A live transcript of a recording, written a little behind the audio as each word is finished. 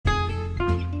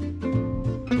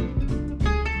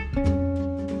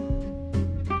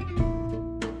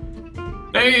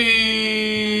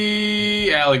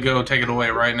Hey, Allie, go take it away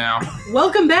right now.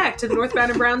 Welcome back to the Northbound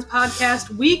and Browns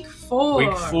podcast, week 4.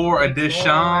 Week 4 edition.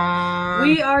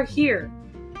 We are here.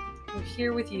 We're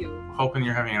here with you. Hoping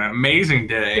you're having an amazing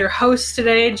day. Your hosts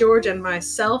today, George and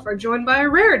myself, are joined by a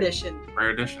rare edition. Rare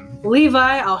edition.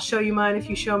 Levi, I'll show you mine if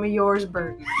you show me yours,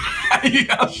 Bert.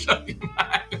 I'll show you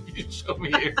mine if you show me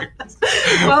yours.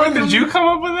 Welcome. Did you come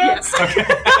up with that? Yes. Okay.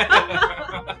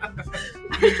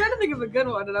 I was trying to think of a good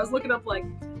one, and I was looking up, like,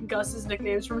 Gus's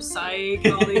nicknames from Psych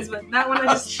and all these, but that one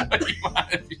I just... I'll show you mine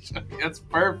if you show me. That's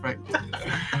perfect.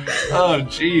 Oh,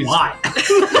 jeez. Why?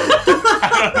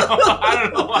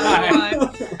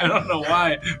 I don't know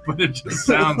why, but it just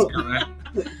sounds correct.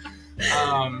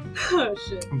 Oh,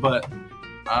 shit. But,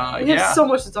 We have so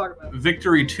much to talk about.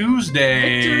 Victory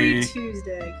Tuesday. Victory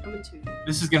Tuesday, coming to you.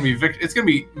 This is gonna be it's gonna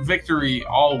be victory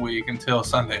all week until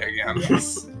Sunday again.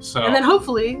 Yes. So And then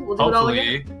hopefully we'll do it all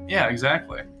again. Yeah,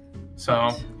 exactly. So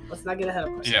Let's not get ahead of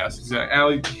ourselves. yes, exactly.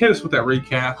 Allie, hit us with that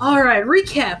recap. All right,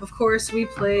 recap. Of course, we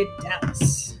played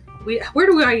Dallas. Where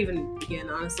do I even begin?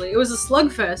 Honestly, it was a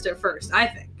slugfest at first. I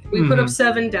think we put up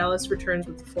 7. Dallas returns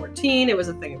with 14. It was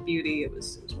a thing of beauty. It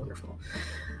was wonderful.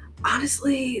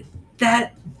 Honestly,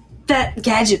 that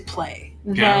gadget play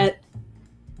that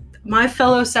my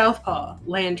fellow Southpaw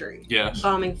Landry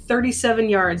bombing 37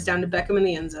 yards down to Beckham in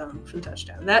the end zone for the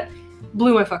touchdown. That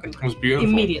blew my fucking mind. It was beautiful.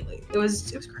 Immediately. It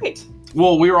was great.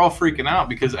 Well, we were all freaking out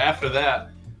because after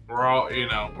that,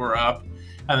 we're up.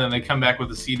 And then they come back with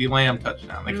a CeeDee Lamb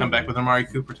touchdown. They come back with an Amari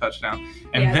Cooper touchdown.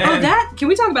 And then... can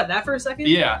we talk about that for a second?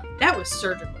 Yeah. That was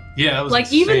surgical. Yeah, that was like,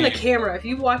 insane. even the camera, if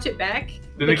you watch it back,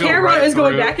 the camera is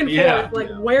going back and forth. Yeah. Like,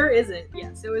 where is it?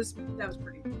 Yes, that was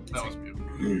pretty insane. That was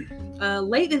beautiful.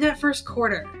 Late in that first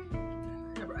quarter,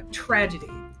 a tragedy.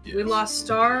 Yes. We lost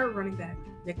star running back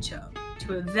Nick Chubb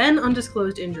to a then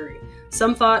undisclosed injury.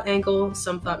 Some thought ankle,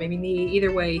 some thought maybe knee.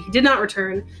 Either way, he did not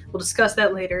return. We'll discuss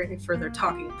that later in further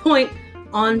talking point.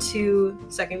 On to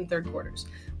second and third quarters,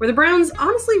 where the Browns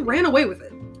honestly ran away with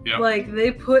it. Yep. Like, they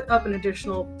put up an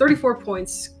additional 34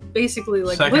 points, basically,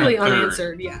 like, Second completely and third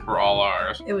unanswered. Yeah. were all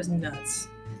ours. It was nuts.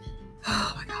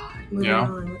 Oh my god. Moving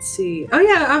on, let's see. Oh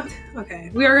yeah,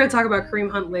 okay. We are going to talk about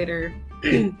Kareem Hunt later,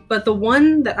 but the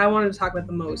one that I wanted to talk about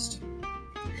the most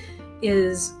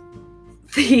is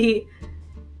the...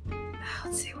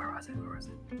 Let's see, where was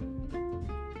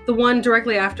it? The one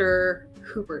directly after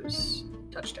Hooper's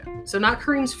touchdown. So not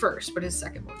Kareem's first, but his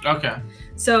second one. Okay.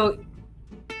 So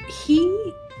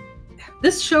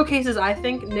this showcases, I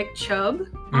think, Nick Chubb.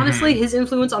 Honestly, his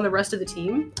influence on the rest of the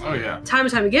team. Oh, yeah. Time and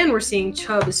time again, we're seeing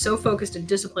Chubb is so focused and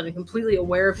disciplined and completely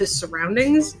aware of his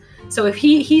surroundings. So if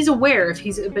he's aware if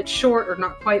he's a bit short or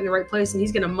not quite in the right place, and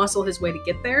he's going to muscle his way to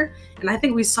get there. And I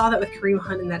think we saw that with Kareem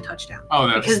Hunt in that touchdown. Oh,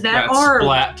 because that arm,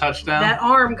 splat touchdown. That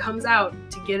arm comes out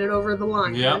to get it over the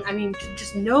line. Yep. I mean,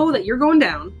 just know that you're going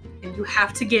down, and you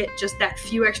have to get just that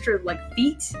few extra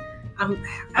feet.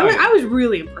 I was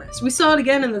really impressed. We saw it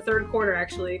again in the third quarter,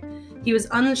 actually. He was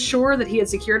unsure that he had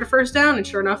secured a first down, and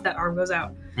sure enough, that arm goes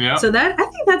out. Yeah. So I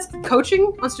think that's coaching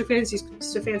on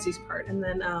Stefanski's part, and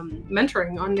then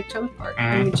mentoring on Nick Chubb's part.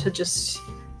 I mean,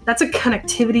 that's a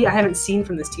connectivity I haven't seen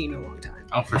from this team in a long time.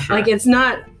 Oh, for sure. Like, it's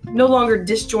no longer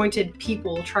disjointed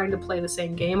people trying to play the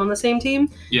same game on the same team.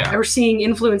 Yeah. We're seeing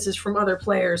influences from other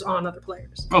players on other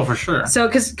players. Oh, for sure. So,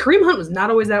 because Kareem Hunt was not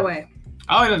always that way.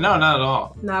 Oh, no, not at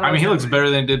all. I mean, he looks better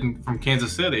than he did from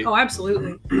Kansas City. Oh,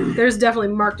 absolutely. There's definitely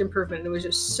marked improvement. It was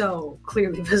just so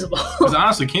clearly visible. Because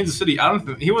honestly, Kansas City,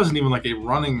 he wasn't even like a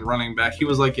running back. He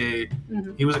was like a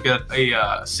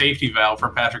safety valve for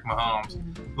Patrick Mahomes.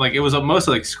 Like, it was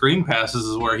mostly like screen passes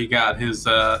is where he got his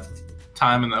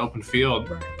time in the open field.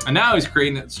 Right. And now he's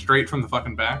creating it straight from the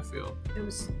fucking backfield. It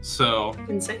was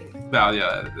insane. Well,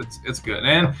 yeah, it's good.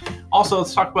 And also,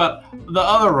 let's talk about the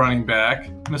other running back,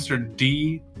 Mr.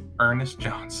 D. Ernest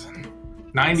Johnson.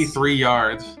 93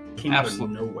 yards. Came out of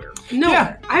nowhere. No,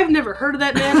 yeah. I've never heard of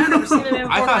that man. I've never seen a name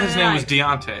before. I thought his name was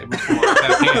Deontay before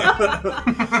that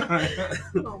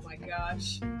game. Oh my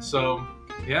gosh. So,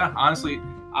 yeah, honestly,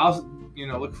 I'll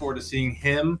look forward to seeing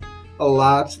him a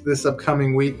lot this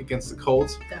upcoming week against the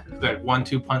Colts. Definitely. That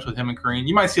 1-2 punch with him and Kareem.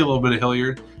 You might see a little bit of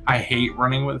Hilliard. I hate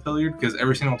running with Hilliard because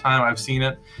every single time I've seen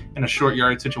it in a short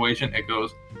yard situation, it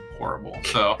goes horrible.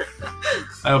 So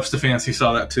I hope Stefanski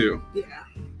saw that too. Yeah.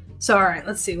 So, all right,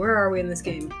 let's see. Where are we in this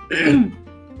game?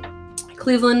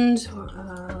 Cleveland,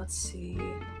 let's see.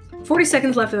 40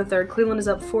 seconds left in the third. Cleveland is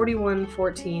up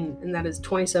 41-14, and that is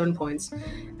 27 points.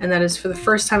 And that is for the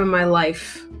first time in my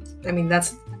life. I mean,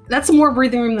 that's more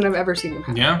breathing room than I've ever seen them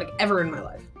have. Yeah. Like, ever in my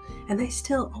life. and they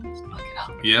still almost fuck it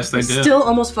up. Yes, they did. Still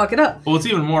almost fuck it up. Well, it's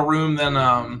even more room than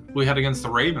we had against the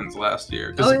Ravens last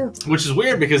year. Oh, yeah. Which is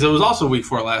weird because it was also week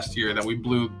 4 last year that we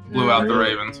blew out the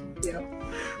Ravens. Yeah. I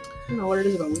don't know what it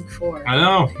is about week 4. I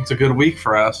know. It's a good week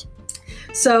for us.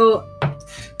 So,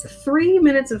 3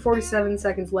 minutes and 47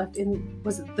 seconds left in,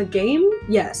 was it the game?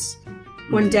 Yes.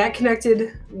 When Dak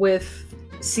connected with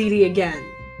CD again.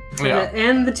 Yeah.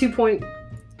 And the 2-point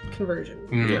conversion.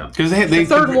 Yeah. Because they the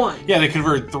third one. Yeah, they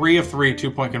converted 3 of 3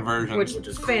 2-point conversions. Which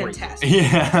is fantastic.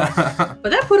 Yeah.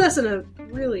 But that put us in a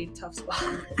really tough spot.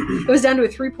 It was down to a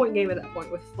 3-point game at that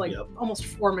point with almost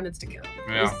 4 minutes to go.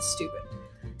 Yeah. It was stupid.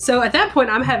 So at that point,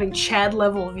 I'm having Chad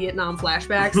level Vietnam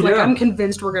flashbacks. Like, I'm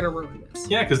convinced we're going to ruin this.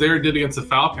 Yeah, because they did against the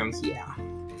Falcons. Yeah.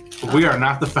 But we are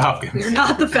not the Falcons. We're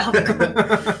not the Falcons.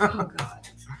 Oh, God.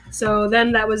 So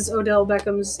then that was Odell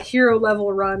Beckham's hero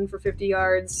level run for 50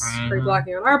 yards. Great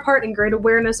blocking on our part and great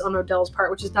awareness on Odell's part,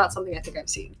 which is not something I think I've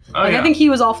seen. I think he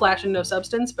was all flash and no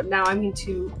substance, but now I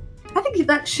think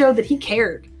that showed that he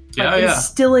cared.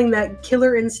 Instilling that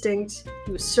killer instinct.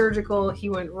 He was surgical. He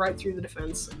went right through the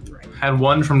defense. Had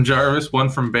one from Jarvis, one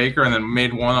from Baker, and then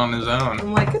made one on his own.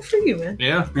 I'm like, good for you, man.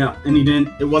 Yeah. Yeah, and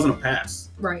it wasn't a pass.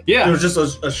 Right. Yeah. It was just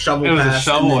a shovel pass. It was pass, a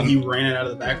shovel, and then he ran it out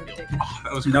of the backfield. Oh,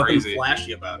 that was Nothing crazy.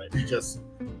 Flashy about it. He just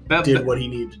did what he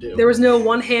needed to do. There was no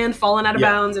one hand falling out of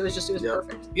bounds. It was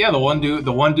perfect. Yeah, the one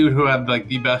dude who had like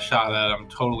the best shot at him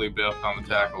totally biffed on the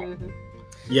tackle. Mm-hmm.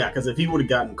 Yeah, because if he would have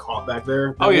gotten caught back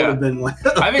there, that would have been like a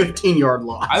 15-yard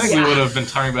loss. I think we would have been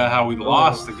talking about how we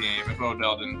lost the game if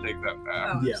Odell didn't take that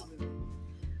pass. Oh, yeah.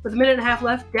 With a minute and a half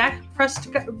left, Dak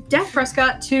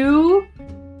Prescott to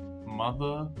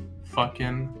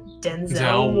motherfucking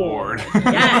Denzel Ward.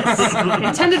 Yes.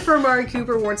 Intended for Amari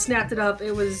Cooper. Ward snapped it up.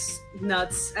 It was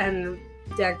nuts. And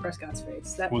Dak Prescott's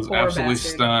face. That was poor absolutely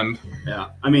bastard. stunned. Yeah.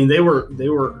 I mean, they were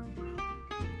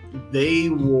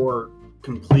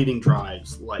completing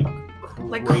drives like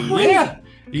crazy. Yeah.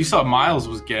 You saw Miles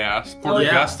was gassed. Poor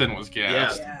Gustin was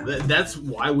gassed. Yeah. That's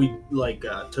why we took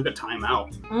a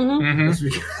timeout.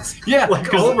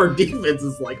 Because all of our defense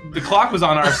is like the clock was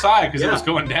on our side because it was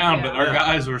going down, but our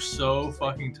guys were so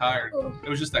fucking tired. It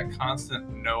was just that constant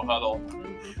no huddle.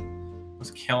 It was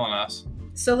killing us.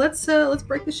 So let's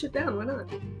break this shit down. Why not?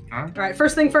 All right.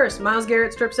 First thing first. Myles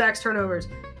Garrett strip sacks, turnovers.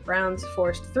 Browns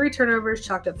forced 3 turnovers,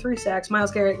 chalked up 3 sacks.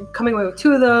 Myles Garrett coming away with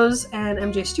 2 of those, and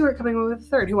MJ Stewart coming away with a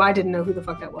 3rd, who I didn't know who the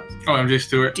fuck that was. Oh, MJ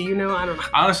Stewart. Do you know? I don't know.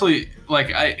 Honestly,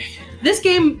 this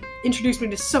game introduced me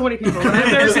to so many people that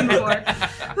I've never seen before.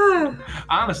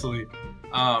 Honestly,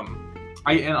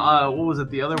 what was it?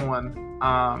 The other one,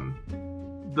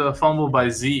 the fumble by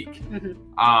Zeke.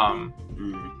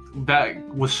 That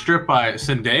was stripped by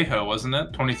Sendejo, wasn't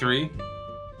it? 23.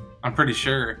 I'm pretty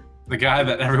sure. The guy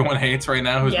that everyone hates right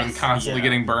now, who's been constantly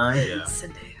getting burned. Yeah.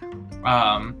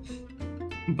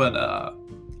 But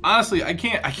honestly, I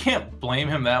can't blame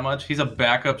him that much. He's a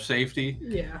backup safety.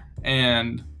 Yeah.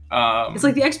 And it's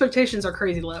like the expectations are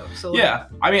crazy low. So yeah,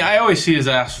 I mean, I always see his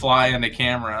ass fly into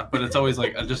camera, but it's always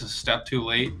like just a step too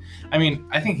late. I mean,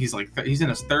 I think he's he's in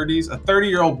his 30s. A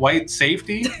 30-year-old white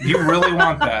safety? Do you really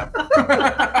want that?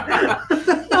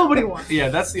 Nobody wants. Yeah,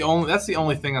 that's the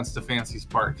only thing on Stefanski's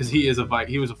part, because he was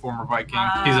a former Viking.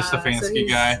 He's a Stefanski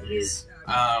guy.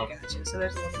 Gotcha. So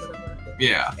there's a little bit of a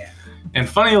yeah. And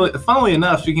funnily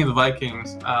enough, speaking of the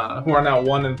Vikings, who are now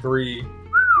 1-3.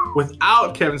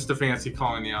 Without Kevin Stefanski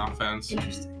calling the offense.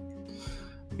 Interesting.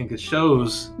 I think it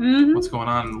shows what's going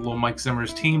on in little Mike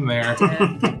Zimmer's team there.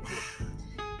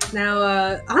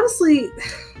 Now, honestly,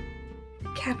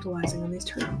 capitalizing on these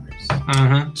turnovers,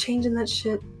 changing that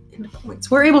shit into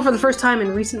points. We're able for the first time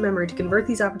in recent memory to convert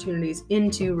these opportunities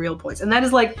into real points. And that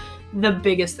is like the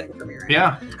biggest thing for me right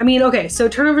now. I mean, okay, so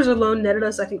turnovers alone netted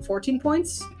us, I think, 14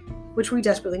 points, which we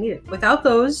desperately needed. Without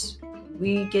those,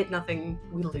 we get nothing,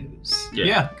 we lose.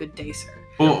 Yeah. Good day, sir.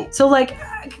 Well, so,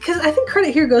 because I think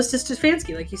credit here goes to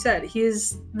Stefanski, like you said. He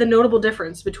is the notable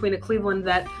difference between a Cleveland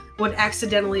that would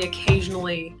accidentally,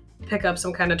 occasionally pick up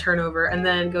some kind of turnover and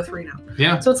then go 3-0.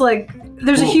 Yeah. So it's like,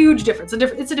 there's a huge difference.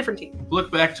 It's a different team.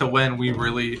 Look back to when we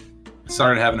really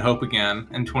started having hope again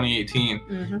in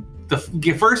 2018. The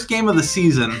first game of the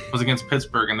season was against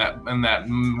Pittsburgh in that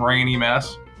rainy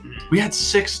mess. We had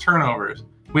 6 turnovers.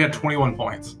 We had 21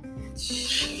 points.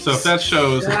 Jeez. So if that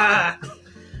shows that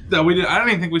we did, I don't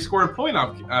even think we scored a point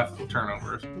off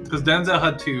turnovers, because Denzel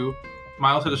had 2,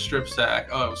 Miles had a strip sack.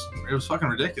 Oh, it was fucking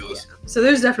ridiculous. Yeah. So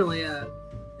there's definitely a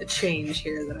change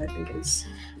here that I think is.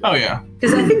 Oh yeah.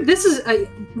 Because I think this is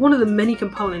one of the many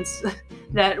components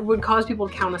that would cause people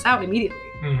to count us out immediately.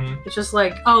 Mm-hmm. It's just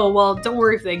like, oh well, don't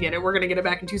worry if they get it. We're gonna get it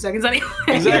back in 2 seconds anyway.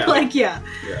 Exactly. Like, yeah.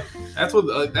 That's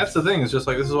the thing. It's just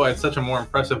like this is why it's such a more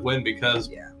impressive win because.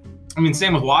 Yeah. I mean,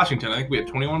 same with Washington. I think we had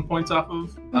 21 points off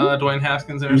of Dwayne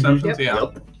Haskins' interceptions.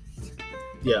 Mm-hmm.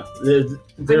 Yeah.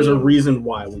 There's a reason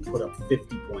why we put up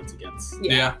 50 points against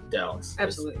Dallas.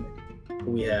 Absolutely.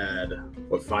 We had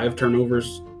 5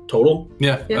 turnovers total?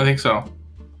 Yeah, I think so.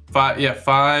 5. Yeah,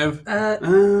 5.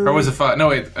 Or was it 5? No,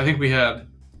 wait. I think we had.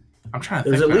 I'm trying to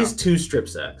think. There's at least 2 strip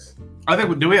sacks. I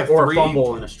think. Do we have 3? Or a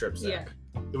fumble and a strip sack. Yeah.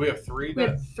 Do we have 3? We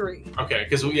had 3. Okay,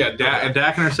 because a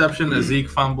Dak interception, a Zeke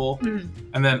fumble,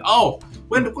 and then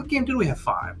what game did we have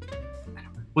 5?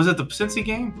 Was it the Cincy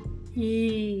game?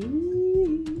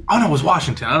 Oh no, it was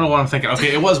Washington. I don't know what I'm thinking.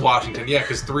 Okay, it was Washington. Yeah,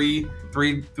 because 3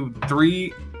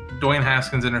 Dwayne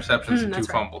Haskins interceptions and 2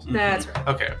 fumbles. That's right.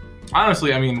 Okay.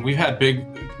 Honestly, I mean, we had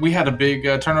a big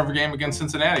turnover game against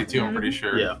Cincinnati too. I'm pretty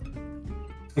sure. Yeah.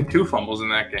 And 2 fumbles in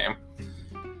that game.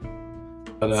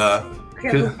 But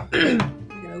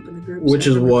Open the group. Which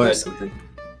is what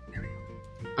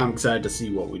I'm excited to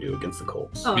see what we do against the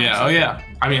Colts. Oh yeah.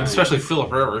 I mean, especially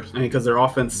Phillip Rivers. I mean, because their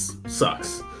offense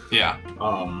sucks. Yeah.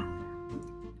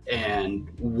 And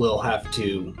we'll have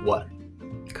to what?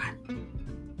 God.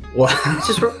 What? It's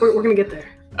just we're gonna get there.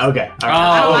 Okay.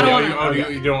 Right.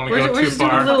 You don't want to go too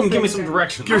far. Give me some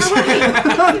direction. Trying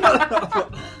to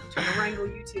wrangle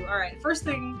you two. All right. First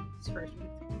thing is first.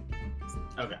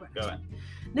 Okay. Go ahead.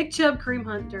 Nick Chubb, Kareem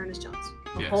Hunt, D'Ernest Johnson.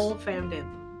 The whole fam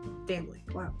family.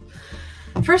 Wow.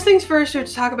 First things first, to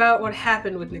talk about what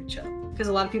happened with Nick Chubb. Because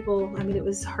a lot of people, I mean, it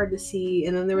was hard to see,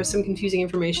 and then there was some confusing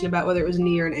information about whether it was a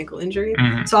knee or an ankle injury.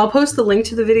 Mm-hmm. So I'll post the link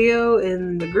to the video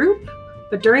in the group.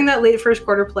 But during that late first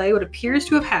quarter play, what appears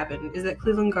to have happened is that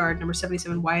Cleveland guard number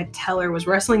 77 Wyatt Teller was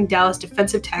wrestling Dallas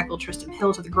defensive tackle Tristan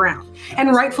Hill to the ground,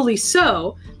 and rightfully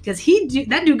so, because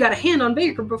that dude got a hand on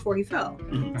Baker before he fell.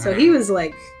 Mm-hmm. So he was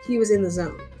in the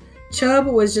zone. Chubb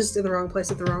was just in the wrong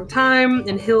place at the wrong time,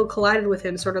 and Hill collided with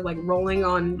him, sort of like rolling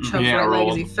on Chubb's right leg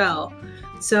as he fell.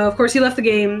 So of course he left the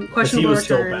game. Questionable return. He was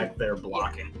return. still back there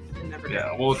blocking.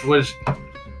 Well, which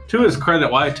to his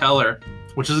credit, Wyatt Teller,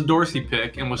 which is a Dorsey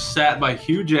pick, and was sat by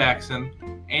Hugh Jackson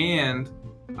and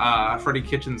Freddie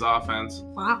Kitchens' offense.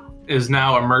 Wow. Is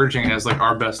now emerging as like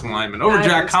our best lineman over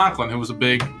Jack Conklin, who was a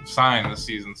big sign this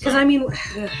season. Because I mean,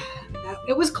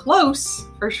 it was close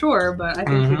for sure, but I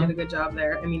think he did a good job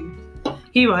there. I mean,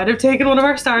 he might have taken one of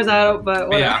our stars out, but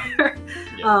whatever.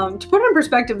 Yeah. To put it in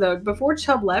perspective, though, before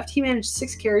Chubb left, he managed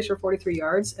 6 carries for 43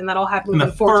 yards, and that all happened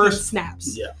within 14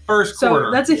 snaps. Yeah. First quarter.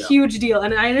 So that's a huge deal,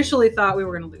 and I initially thought we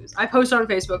were going to lose. I posted on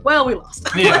Facebook, well, we lost.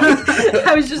 Yeah.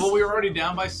 I was just... Well, we were already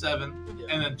down by 7.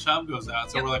 And then Chubb goes out,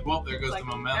 so we're like, well, there goes the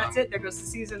momentum. That's it. There goes the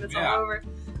season. It's all over.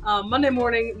 Monday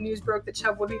morning, news broke that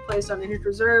Chubb would be placed on injured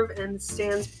reserve, and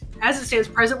as it stands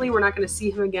presently, we're not going to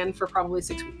see him again for probably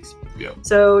 6 weeks. Yep.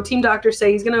 So team doctors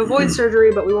say he's going to avoid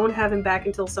surgery, but we won't have him back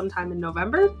until sometime in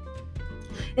November.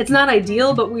 It's not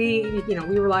ideal, but we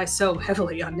rely so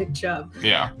heavily on Nick Chubb.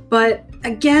 Yeah. But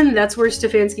again, that's where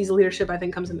Stefanski's leadership, I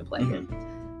think, comes into play here.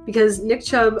 Because Nick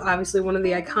Chubb, obviously one of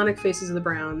the iconic faces of the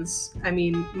Browns, I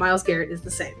mean, Myles Garrett is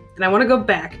the same. And I want to go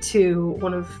back to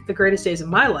one of the greatest days of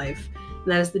my life,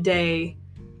 and that is the day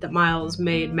that Myles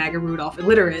made MAGA Rudolph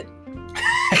illiterate.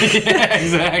 Yeah,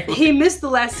 exactly. He missed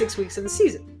the last 6 weeks of the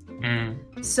season.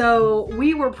 So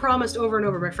we were promised over and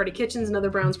over by Freddie Kitchens and other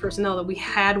Browns personnel that we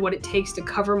had what it takes to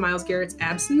cover Myles Garrett's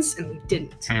absence, and we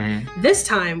didn't. This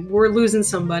time, we're losing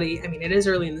somebody. I mean, it is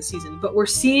early in the season, but we're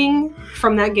seeing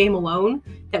from that game alone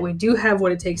that we do have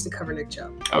what it takes to cover Nick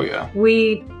Chubb. Oh, yeah.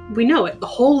 We know it. The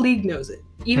whole league knows it.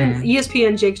 Even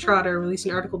ESPN Jake Trotter released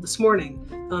an article this morning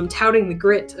touting the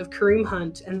grit of Kareem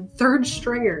Hunt and third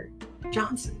stringer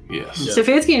Johnson. Yes.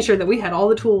 Stefanski ensured that we had all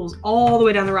the tools all the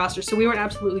way down the roster, so we weren't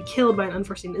absolutely killed by an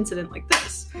unforeseen incident like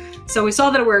this. So we saw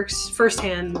that it works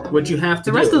firsthand. What you have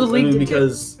to the rest of the league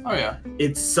because too.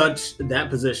 It's such that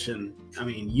position. I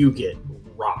mean, you get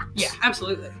rocked. Yeah,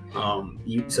 absolutely.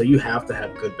 So you have to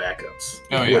have good backups,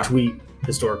 which we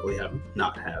historically have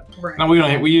not had. Right. No, we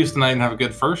don't. We used to not even have a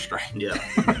good first string. Yeah.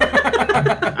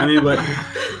 I mean, but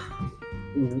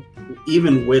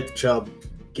even with Chubb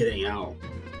getting out,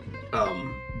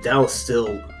 Dallas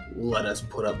still let us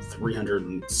put up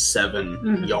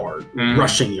 307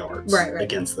 rushing yards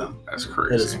against them. That's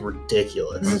crazy. That is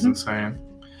ridiculous. That's insane.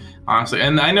 Honestly,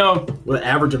 and I know with an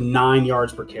average of 9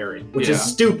 yards per carry, which is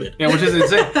stupid. Yeah, which is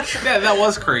insane. Yeah, that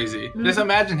was crazy. Just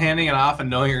imagine handing it off and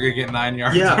knowing you're gonna get 9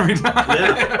 yards every time.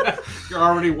 Yeah. You're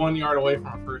already 1 yard away from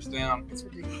a first down. It's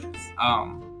ridiculous.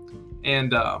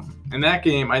 And in that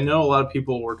game, I know a lot of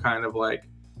people were kind of like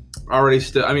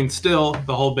still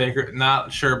the whole Baker,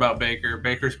 not sure about Baker.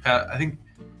 Baker's I think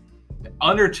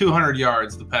under 200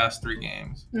 yards the past 3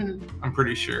 games. Mm-hmm. I'm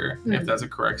pretty sure, if that's a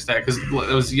correct stat, because it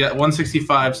was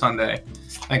 165 Sunday,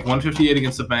 I think 158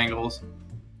 against the Bengals,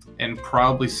 and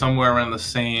probably somewhere around the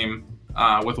same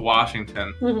with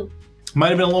Washington. Mm-hmm. Might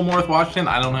have been a little more with Washington,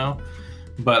 I don't know,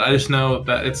 but I just know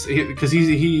that it's because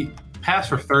he passed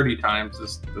for 30 times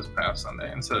this past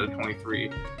Sunday instead of 23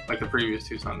 like the previous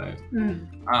 2 Sundays.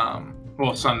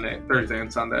 Well, Thursday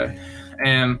and Sunday,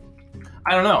 and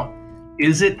I don't know.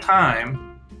 Is it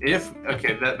time?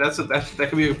 That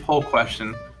could be a poll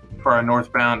question for our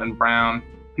Northbound and Brown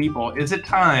people. Is it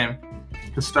time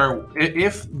to start?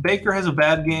 If Baker has a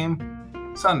bad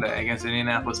game Sunday against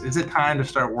Indianapolis, is it time to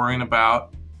start worrying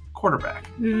about quarterback?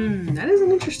 That is an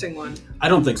interesting one. I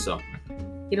don't think so.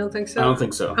 You don't think so? I don't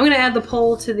think so. I'm going to add the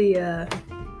poll to the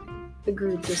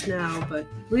group just now, but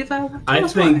I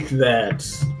think that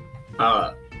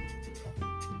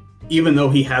even though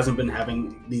he hasn't been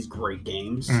having these great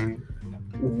games,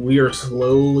 we are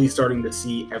slowly starting to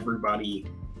see everybody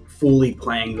fully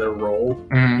playing their role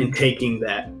and taking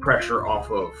that pressure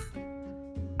off of.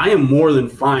 I am more than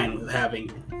fine with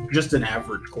having just an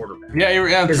average quarterback.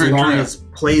 As long as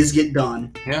plays get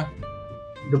done,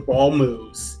 the ball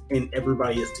moves, and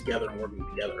everybody is together and working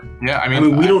together. Yeah, I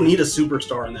mean, we don't need a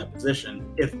superstar in that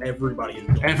position if everybody is.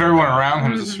 And if everyone around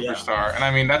him is a superstar, and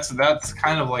I mean that's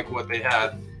kind of like what they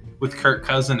had with Kirk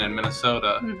Cousins in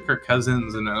Minnesota,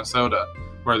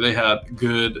 where they had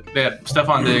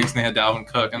Stephon Diggs and they had Dalvin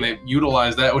Cook, and they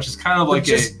utilized that, which is kind of like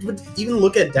even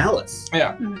look at Dallas.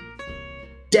 Yeah.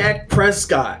 Dak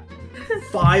Prescott,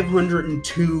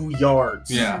 502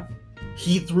 yards. Yeah.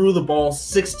 He threw the ball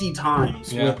 60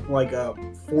 times with like a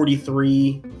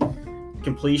 43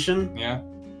 completion. Yeah.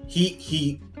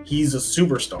 He's a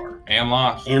superstar. And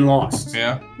lost.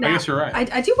 Yeah. Now, I guess you're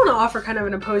right. I do want to offer kind of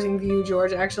an opposing view,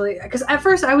 George, actually. Because at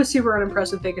first I was super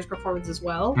unimpressed with Baker's performance as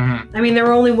well. Mm-hmm. I mean, there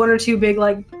were only 1 or 2 big,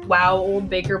 wow, old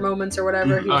Baker moments or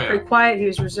whatever. He was pretty quiet. He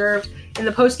was reserved. In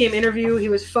the post-game interview, he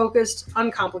was focused,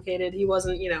 uncomplicated. He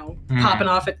wasn't, popping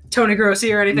off at Tony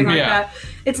Grossi or anything like that.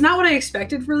 It's not what I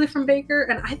expected, really, from Baker.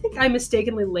 And I think I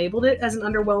mistakenly labeled it as an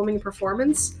underwhelming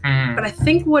performance. Mm-hmm. But I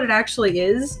think what it actually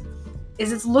is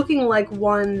it's looking like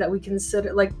one that we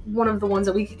consider, like one of the ones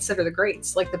that we consider the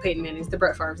greats, like the Peyton Mannings, the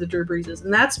Brett Favres, the Drew Breeses.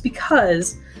 And that's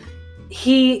because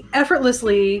he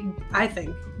effortlessly, I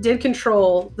think, did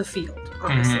control the field,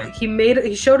 honestly. Mm-hmm.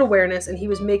 He showed awareness, and he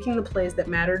was making the plays that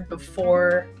mattered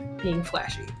before being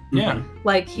flashy. Yeah.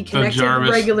 Like, he connected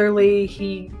regularly.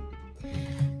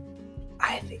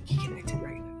 I think he connected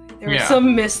regularly. There were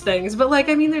some missed things, but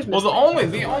there's missed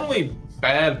the only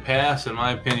bad pass, in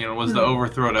my opinion, was the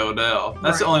overthrow to Odell.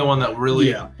 That's the only one that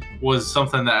really was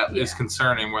something that is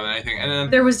concerning more than anything. And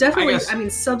then there was definitely,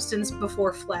 substance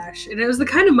before flash. And it was the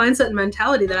kind of mindset and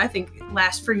mentality that I think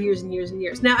lasts for years and years and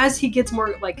years. Now, as he gets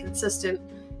more, consistent,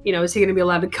 is he going to be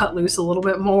allowed to cut loose a little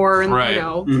bit more? And,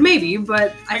 maybe,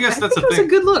 but I guess that's the thing. It was a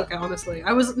good look, honestly.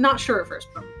 I was not sure at first.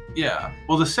 But... Yeah.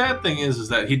 Well, the sad thing is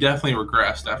that he definitely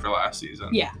regressed after last season.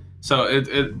 Yeah. So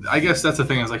I guess that's the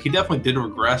thing, is he definitely did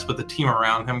regress, but the team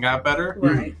around him got better.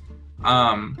 Right.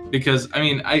 Because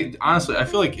I honestly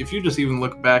feel like if you just even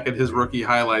look back at his rookie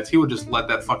highlights, he would just let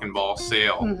that fucking ball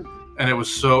sail. Mm-hmm. And it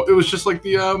was just like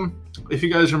the if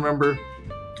you guys remember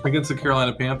against the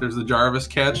Carolina Panthers, the Jarvis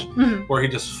catch, where he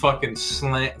just fucking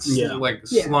slung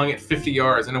it 50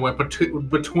 yards, and it went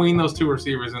between those 2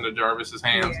 receivers into Jarvis's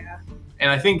hands. Yeah.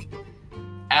 And I think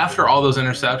after all those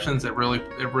interceptions, it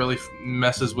really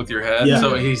messes with your head. Yeah.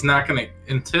 So he's not going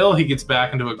to, until he gets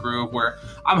back into a groove where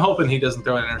I'm hoping he doesn't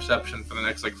throw an interception for the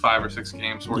next 5 or 6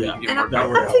 games where he can get worked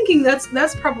out. I'm thinking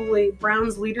that's probably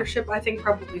Brown's leadership. I think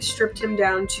probably stripped him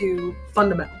down to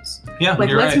fundamentals. Yeah,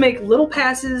 let's make little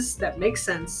passes that make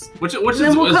sense. Which and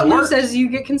then we'll cut loose as you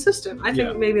get consistent. I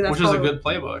think maybe that's which is a good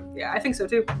playbook. Yeah, I think so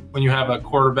too. When you have a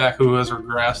quarterback who has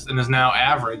regressed and is now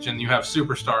average, and you have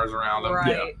superstars around him.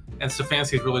 Right. Yeah. And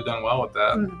Stefanski's really done well with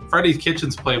that. Mm-hmm. Freddie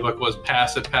Kitchens' playbook was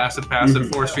pass it,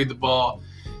 force feed the ball,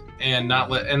 and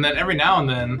and then every now and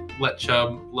then let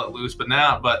Chubb let loose. But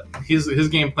his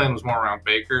game plan was more around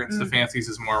Baker, and Stefanski's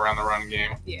is more around the run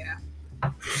game. Yeah.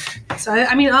 So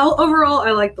overall, I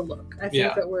like the look. I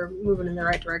think that we're moving in the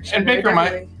right direction. And Baker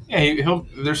might,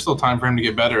 there's still time for him to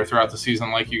get better throughout the season,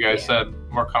 like you guys said,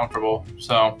 more comfortable.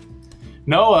 So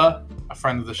Noah, a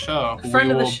friend of the show, who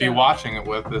we will be watching it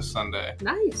with this Sunday.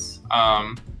 Nice.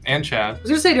 And Chad. I was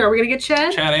gonna say, are we gonna get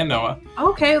Chad? Chad and Noah.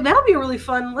 Okay, that'll be really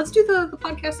fun. Let's do the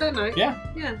podcast that night. Yeah.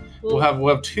 Yeah. We'll have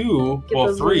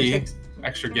 3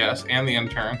 extra guests and the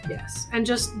intern. Yes, and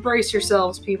just brace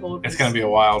yourselves, people. It's gonna be a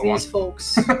wild one. These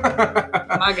folks.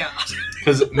 My God.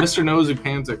 Because Mr. Nosy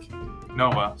Panzik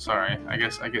Noah, sorry. I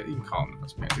guess you can call him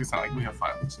Noah's pants. It's not like we have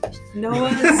 5 listeners. Noah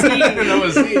Z.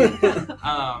 Noah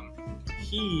Z.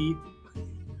 He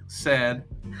said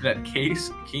that Case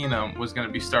Keenum was going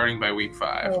to be starting by week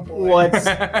 5. Oh boy. What?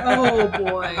 Oh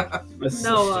boy.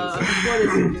 Noah, what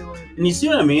is he doing? And you see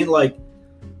what I mean? Like,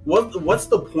 what's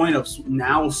the point of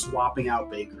now swapping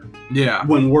out Baker Yeah.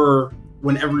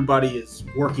 when everybody is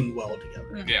working well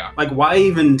together? Yeah. Like, why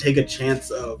even take a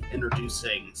chance of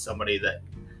introducing somebody that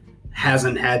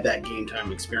hasn't had that game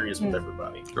time experience with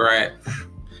everybody? Right.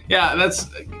 Yeah, that's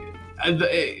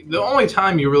the only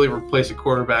time you really replace a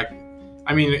quarterback.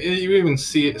 I mean, you even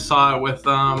saw it with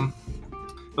the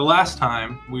last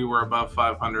time we were above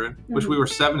 500, which we were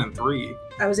 7-3.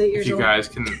 I was 8 years old.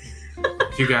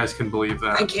 If you guys can believe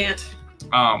that. I can't.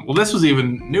 Well, this was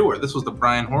even newer. This was the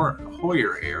Brian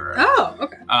Hoyer era. Oh,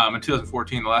 okay. In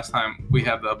 2014, the last time we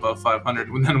had the above 500,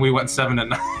 and then we went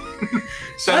 7-9.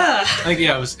 So I think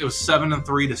it was 7-3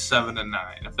 to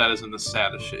 7-9. If that isn't the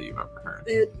saddest shit you've ever heard.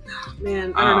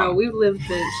 Man, I don't know. We've lived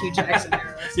the Hugh Jackson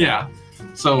era. So. Yeah.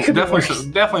 So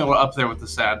definitely up there with the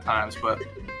sad times. But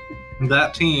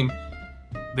that team,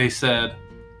 they said,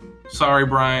 "Sorry,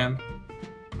 Brian,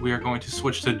 we are going to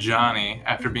switch to Johnny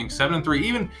after being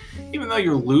 7-3." Even though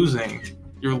you're losing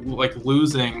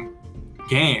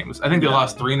games. I think they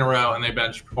lost 3 in a row, and they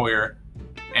benched Hoyer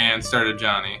and started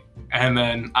Johnny. And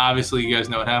then obviously you guys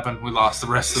know what happened. We lost the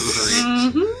rest of the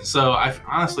 3. Mm-hmm. So I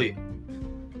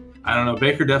don't know.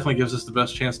 Baker definitely gives us the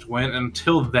best chance to win. And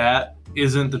until that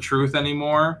isn't the truth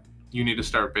anymore, you need to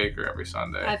start Baker every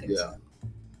Sunday. I think so.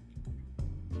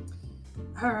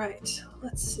 All right.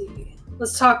 Let's see.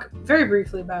 Let's talk very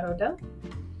briefly about Odell.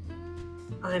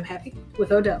 I'm happy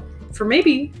with Odell for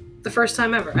maybe the first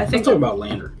time ever. I think. Let's talk about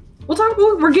Lander.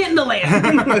 We're getting to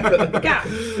Lander.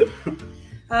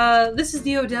 God. This is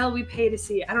the Odell we pay to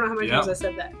see. I don't know how many times I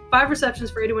said that. 5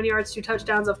 receptions for 81 yards, 2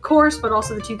 touchdowns, of course, but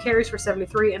also the 2 carries for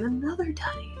 73 and another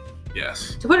tutty.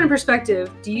 Yes. To put it in perspective,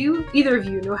 do either of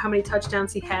you know how many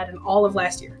touchdowns he had in all of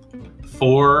last year?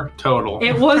 4 total.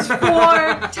 It was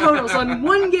 4 total. So in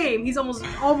one game, he's almost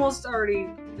already.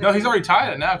 No, he's already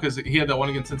tied it now because he had that one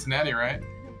against Cincinnati, right?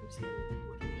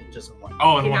 Just one.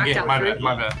 Oh, in He one knocked game. out My 3. bad. No,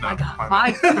 My God.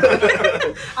 my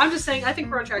bad. I'm just saying, I think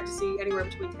we're on track to see anywhere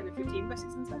between 10 and 15 by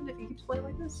season's end if he keeps playing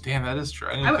like this. Damn, that is true.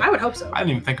 I would hope so. I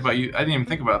didn't even think about you. I didn't even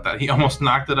think about that. He almost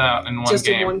knocked it out in one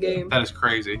game. In one game. That is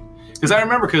crazy. Because I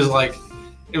remember,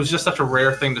 it was just such a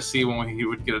rare thing to see when he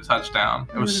would get a touchdown.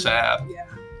 It was sad. Yeah.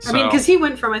 So, I mean, because he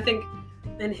went from, I think,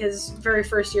 in his very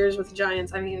first years with the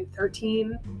Giants,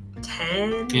 13,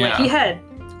 10. Yeah. Like, he had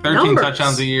 13 numbers.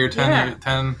 touchdowns a year,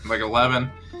 10, like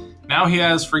 11. Now he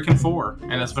has freaking 4,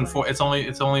 and it's been 4. It's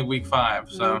only week 5.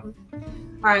 So, All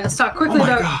right, let's talk quickly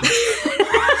about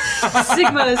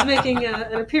Sigma is making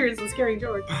an appearance on Scaring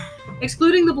George.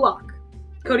 Excluding the block,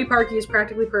 Cody Parkey is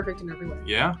practically perfect in every way.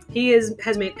 Yeah. He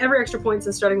has made every extra point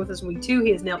since starting with us in week 2.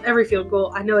 He has nailed every field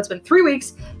goal. I know it's been 3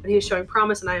 weeks, but he is showing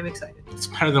promise, and I am excited. It's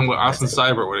better than what Austin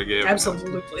Seibert would have given.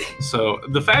 Absolutely. So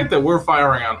the fact that we're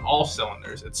firing on all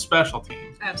cylinders, it's special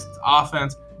teams, Absolutely. it's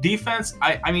offense, defense.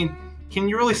 I mean, can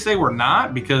you really say we're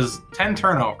not? Because 10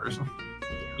 turnovers.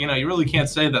 You really can't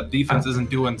say that defense isn't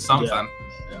doing something.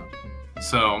 Yeah.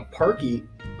 So Parkey,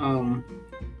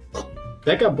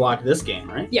 that got blocked this game,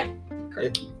 right? Yeah.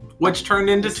 which turned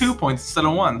into 2 points instead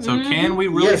of 1. So can we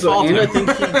really Yeah, fault him?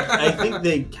 I think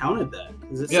they counted that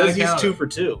because it says he's 2 for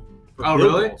 2. Oh,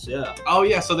 really? Goals. Yeah. Oh,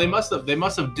 yeah. So they must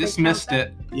have dismissed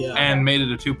it and made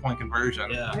it a 2-point conversion.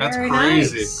 Yeah. That's Very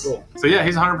crazy. nice. Cool. So yeah,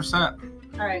 he's 100%.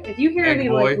 All right. If you hear Egg any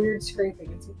boy. weird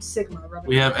scraping, it's Sigma rubbing.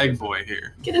 We have Egg Boy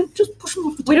here. Get him. Just push him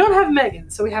off the We don't have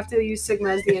Megan, so we have to use Sigma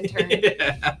as the intern.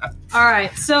 Yeah. All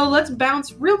right. So let's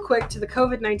bounce real quick to the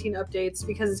COVID-19 updates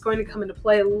because it's going to come into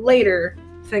play later.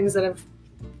 Things that have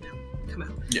come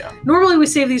out. Yeah. Normally we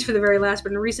save these for the very last,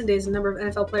 but in recent days, a number of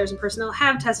NFL players and personnel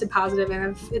have tested positive,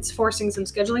 and it's forcing some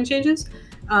scheduling changes.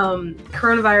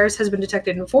 Coronavirus has been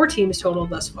detected in 4 teams total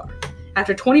thus far.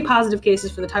 After 20 positive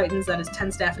cases for the Titans, that is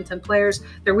 10 staff and 10 players,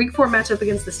 their Week 4 matchup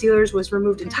against the Steelers was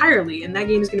removed entirely, and that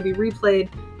game is going to be replayed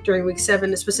during Week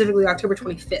 7, specifically October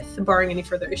 25th, barring any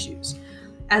further issues.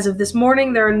 As of this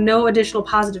morning, there are no additional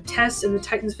positive tests, and the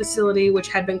Titans facility, which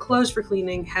had been closed for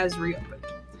cleaning, has reopened.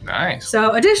 Nice.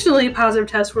 So, additionally, positive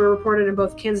tests were reported in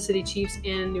both Kansas City Chiefs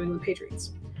and New England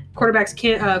Patriots. Quarterback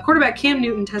Cam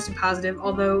Newton tested positive,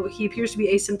 although he appears to be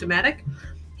asymptomatic.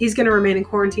 He's going to remain in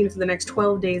quarantine for the next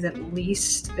 12 days at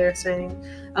least, they're saying.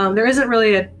 There isn't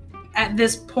really, at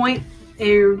this point,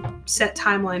 a set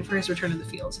timeline for his return to the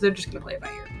field, so they're just going to play it by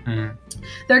ear. Mm-hmm.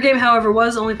 Their game, however,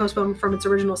 was only postponed from its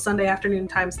original Sunday afternoon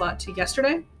time slot to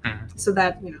yesterday. Mm-hmm. So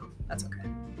that, That's okay.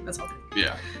 That's all good.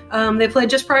 Yeah. They played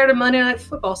just prior to Monday Night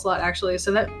Football slot, actually.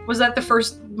 So that was the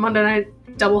first Monday night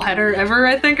doubleheader ever,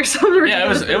 I think, or something.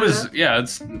 Yeah, it was. Yeah,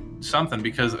 it's something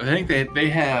because I think they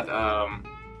had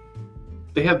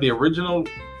the original.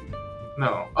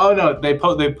 No. Oh no, they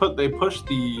pushed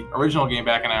the original game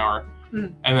back an hour,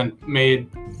 and then made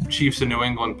Chiefs in New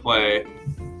England play.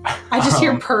 I just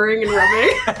hear purring and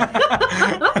rubbing.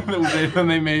 Then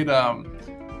they made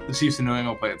the Chiefs in New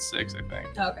England play at 6, I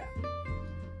think. Okay.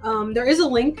 There is a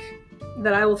link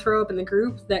that I will throw up in the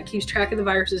group that keeps track of the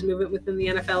virus's movement within the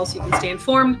NFL so you can stay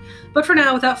informed. But for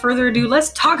now, without further ado,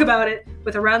 let's talk about it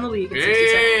with Around the League in 60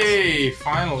 seconds. Hey,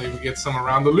 finally we get some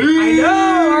Around the League. I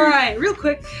know. All right, real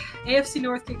quick. AFC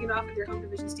North kicking off with your home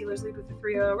division Steelers lead with a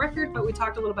 3-0 record, but we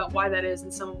talked a little about why that is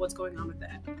and some of what's going on with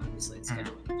that. Obviously, it's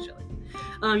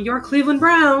scheduling. Your Cleveland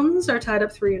Browns are tied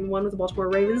up 3-1 with the Baltimore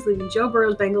Ravens, leaving Joe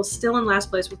Burrow's Bengals still in last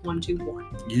place with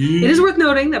 1-1. Yeah. It is worth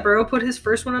noting that Burrow put his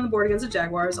first one on the board against the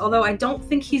Jaguars, although I don't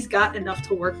think he's got enough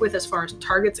to work with as far as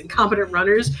targets and competent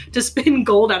runners to spin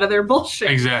gold out of their bullshit.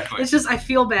 Exactly. It's just, I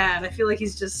feel bad. I feel like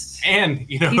he's just... And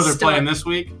you know who they're playing this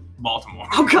week? Baltimore.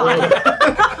 Oh,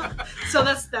 God. So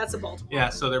that's a Baltimore. Yeah,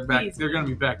 so they're back. They're going to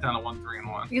be back down to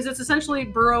 1-3-1 because it's essentially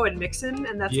Burrow and Mixon,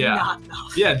 and that's not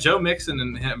enough. Yeah, Joe Mixon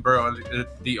and Burrow are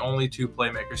the only two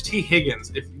playmakers. T.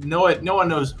 Higgins, if no one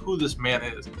knows who this man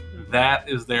is, that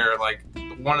is their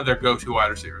one of their go-to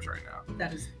wide receivers right now.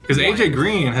 That is because AJ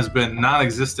Green has been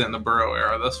non-existent in the Burrow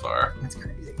era thus far. That's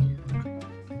crazy.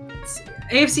 Let's see.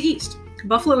 AFC East.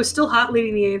 Buffalo is still hot,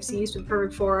 leading the AFC East with a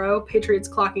perfect 4-0. Patriots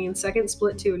clocking in second,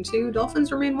 split 2-2.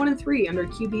 Dolphins remain 1-3 under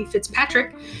QB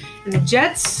Fitzpatrick, and the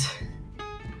Jets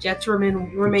remain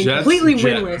completely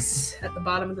winless at the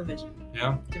bottom of the division.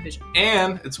 Yeah.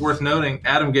 And it's worth noting,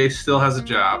 Adam Gase still has a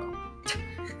job.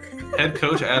 Head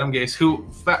coach Adam Gase, who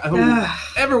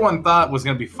everyone thought was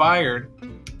going to be fired.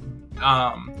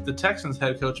 The Texans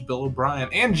head coach Bill O'Brien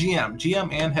and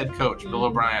GM and head coach Bill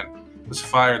O'Brien was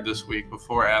fired this week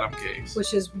before Adam Gase.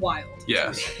 Which is wild.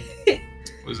 Yes. It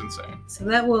was insane. So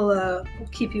that will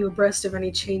keep you abreast of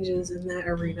any changes in that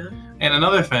arena. And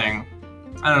another thing,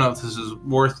 I don't know if this is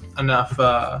worth enough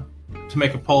to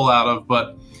make a poll out of,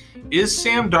 but is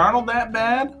Sam Darnold that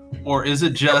bad? Or is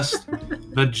it just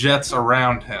the Jets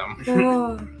around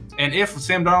him? And if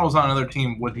Sam Darnold was on another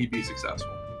team, would he be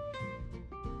successful?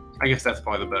 I guess that's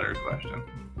probably the better question.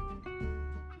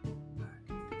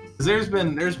 There's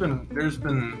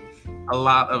been a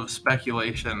lot of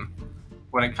speculation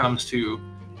when it comes to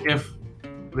if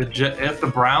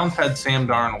the Browns had Sam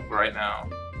Darnold right now,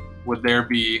 would there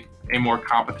be a more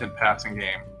competent passing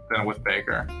game than with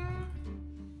Baker?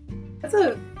 That's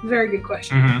a very good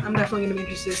question. I'm definitely going to be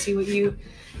interested to see what you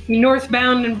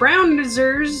Northbound and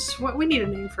Browners. What we need a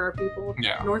name for our people.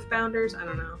 Yeah. Northbounders. I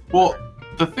don't know. Well,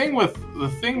 the thing with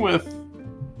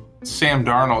Sam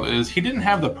Darnold is he didn't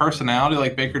have the personality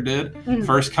like Baker did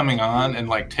first coming on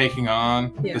and taking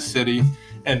on the city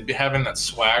and having that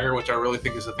swagger, which I really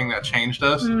think is the thing that changed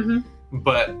us.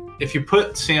 But if you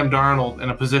put Sam Darnold in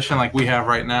a position like we have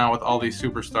right now with all these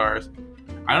superstars,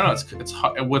 I don't know. It's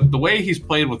hard. With the way he's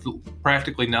played with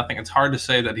practically nothing, it's hard to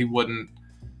say that he wouldn't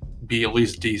be at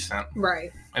least decent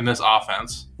in this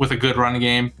offense with a good run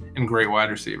game and great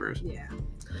wide receivers. Yeah.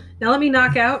 Now let me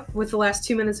knock out with the last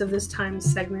 2 minutes of this time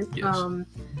segment. Yes.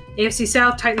 AFC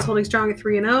South, Titans holding strong at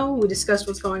 3-0. We discussed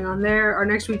what's going on there. Our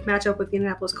next week matchup with the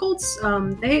Indianapolis Colts,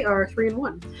 they are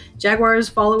 3-1. Jaguars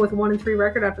follow with a 1-3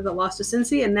 record after the loss to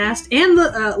Cincy, and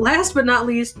last but not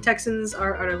least, Texans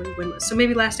are utterly winless. So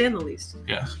maybe last and the least.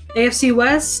 Yes. AFC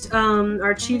West,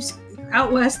 our Chiefs.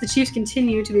 Out west, the Chiefs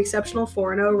continue to be exceptional,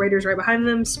 4-0. Raiders right behind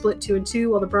them, split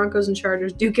 2-2, while the Broncos and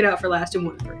Chargers duke it out for last in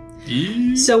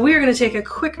 1-3. So we are going to take a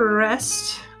quick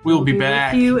rest. We'll be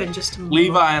back. With you in just a moment.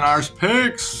 Levi and ours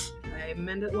picks. I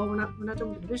meant it. Well, we're not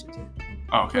done with the divisions yet.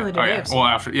 Oh, okay. Oh, yeah. Well,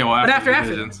 after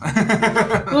divisions.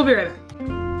 We'll be right back.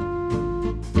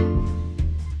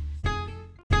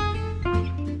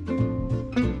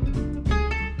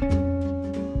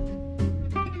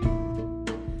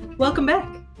 Welcome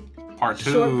back. Part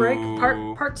 2. Short break.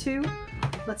 Part 2.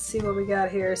 Let's see what we got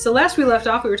here. So last we left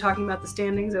off, we were talking about the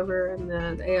standings over in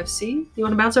the AFC. You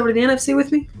want to bounce over to the NFC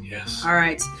with me? Yes. All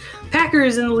right.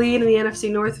 Packers in the lead in the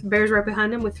NFC North. Bears right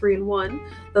behind them with 3-1.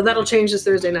 Though that'll change this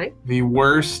Thursday night. The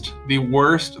worst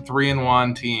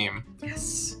 3-1 team.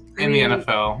 Yes. In the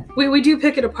NFL. We do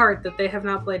pick it apart that they have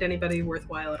not played anybody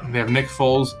worthwhile at all. They have Nick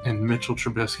Foles and Mitchell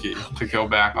Trubisky to go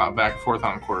back forth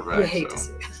on quarterback. You hate to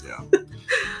see it. Yeah.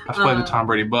 I've played the Tom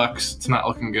Brady Bucks. It's not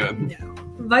looking good. No.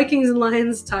 Vikings and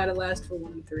Lions tied at last for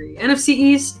 1-3. NFC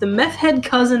East, the meth head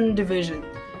cousin division.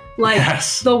 Like,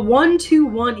 Yes. the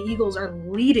 1-2-1 Eagles are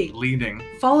leading.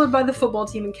 Followed by the football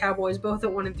team and Cowboys, both at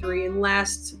 1-3. And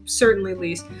last, certainly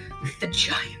least, the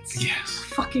Giants. Yes.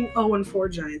 Fucking 0-4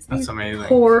 Giants. That's These amazing.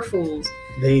 poor fools.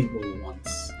 They were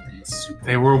once in the Super Bowl.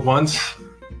 They were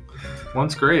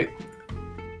once great.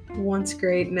 Once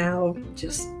great, now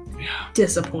just Yeah.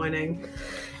 disappointing.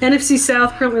 NFC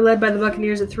South currently led by the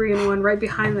Buccaneers at 3-1. Right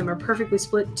behind them are perfectly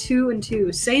split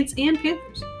 2-2 Saints and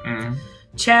Panthers. Mhm.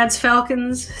 Chad's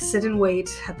Falcons sit and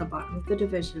wait at the bottom of the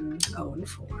division,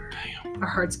 0-4. Damn. Our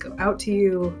hearts go out to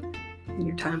you in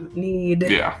your time of need.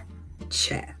 Yeah.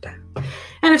 Chad.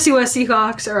 NFC West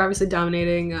Seahawks are obviously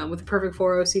dominating with a perfect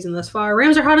 4-0 season thus far.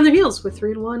 Rams are hot on their heels with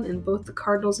 3-1, and both the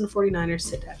Cardinals and 49ers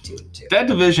sit at 2-2. That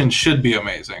division should be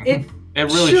amazing. It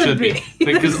really should be.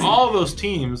 Because Yes. all those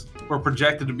teams were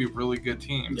projected to be really good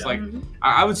teams. Yeah. Like, Mhm.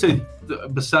 I would say,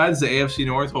 besides the AFC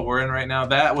North, what we're in right now,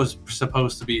 that was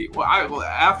supposed to be.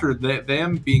 After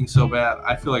them being so bad,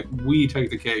 I feel like we take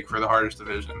the cake for the hardest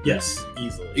division. Yes,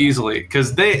 Easily.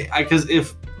 Because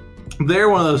if they're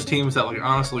one of those teams that, like,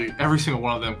 honestly, every single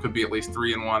one of them could be at least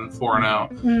 3-1, 4-0.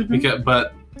 Mhm.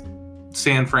 But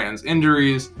San Fran's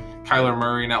injuries, Kyler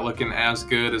Murray not looking as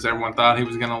good as everyone thought he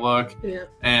was going to look. Yeah.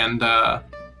 And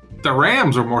the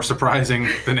Rams are more surprising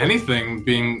than anything,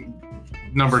 being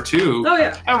number 2. Oh,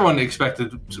 yeah. Everyone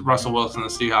expected Russell Wilson and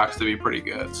the Seahawks to be pretty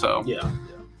good. So, Yeah.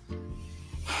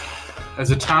 is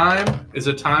it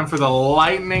time for the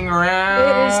lightning round?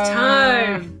 It is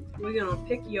time. We're going to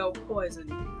pick your poison.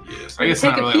 Yes. I guess it's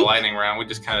not Take a really a peek. lightning round. We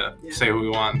just kind of Yeah. say who we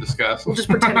want and discuss. We'll just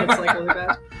pretend it's like really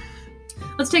bad.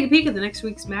 Let's take a peek at the next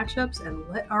week's matchups and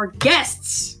let our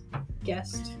guest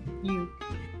you.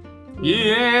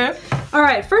 Yeah. All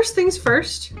right, first things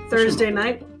first. Thursday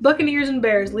night, Buccaneers and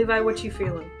Bears. Levi, what you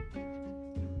feeling?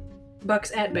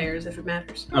 Bucks at Bears, if it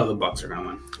matters. Oh, the Bucks are gonna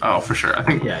win. Oh, for sure. I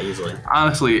think, Yeah, easily.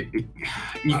 honestly,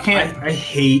 you can't. I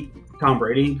hate Tom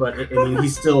Brady, but I mean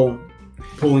he's still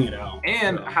pulling it out.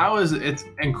 And So, how is it? It's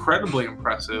incredibly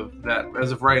impressive that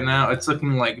as of right now, it's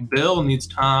looking like Bill needs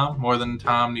Tom more than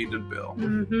Tom needed Bill.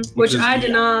 Which is I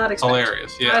did not expect.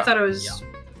 Hilarious. Yeah. I thought it was.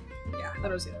 Yeah, I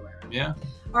thought it was the other way around. Yeah.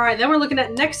 All right, then we're looking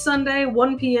at next Sunday,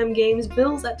 1 p.m. games.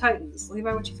 Bills at Titans.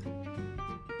 Levi, what you think?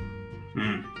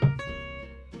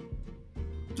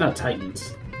 Not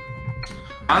Titans.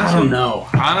 Honestly, I don't know.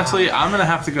 Honestly, I'm gonna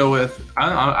have to go with.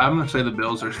 I'm gonna say the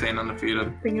Bills are staying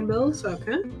undefeated. Thinking Bills?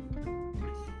 Okay.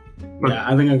 Yeah,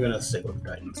 I think I'm gonna stick with the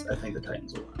Titans. I think the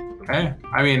Titans will win. Okay.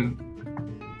 I mean,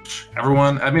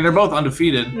 everyone. I mean, they're both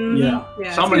undefeated. Mhm. Yeah.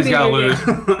 It's Somebody's gonna gotta be a lose.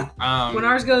 good game. When Um,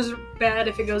 ours goes bad,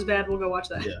 if it goes bad, we'll go watch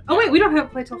that. Yeah. Oh, wait, we don't have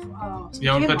to play till 4. Oh, so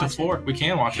yeah, we we can put to watch it. 4. We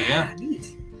can watch it. Yeah.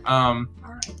 Neat. All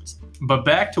right. But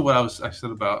back to what I said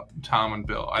about Tom and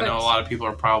Bill. I know a Thanks. lot of people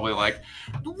are probably like,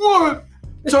 "What?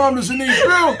 Tom doesn't need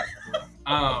Bill."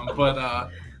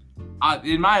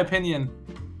 In my opinion,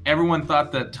 everyone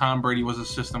thought that Tom Brady was a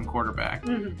system quarterback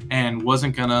Mhm. and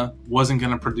wasn't gonna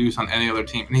produce on any other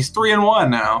team. And he's 3-1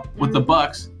 now with the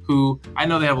Bucks, who I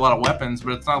know they have a lot of weapons,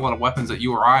 but it's not a lot of weapons that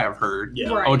you or I have heard. Yeah.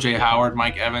 Right. OJ Howard,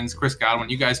 Mike Evans, Chris Godwin.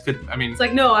 You guys could. I mean, It's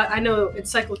like, no, I know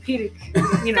encyclopedic,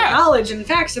 Yeah. knowledge and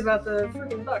facts about the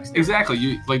freaking Bucks. exactly.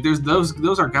 You like there's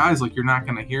those are guys like you're not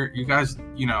gonna hear. You guys,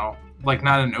 like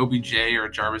not an OBJ or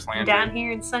a Jarvis Landry. Down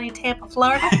here in sunny Tampa,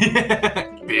 Florida. Can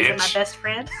visit my Bitch. best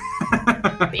friend.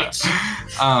 Bitch.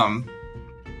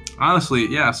 Honestly,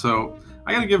 yeah. So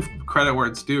I gotta give credit where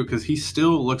it's due because he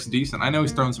still looks decent. I know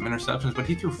he's thrown some interceptions, but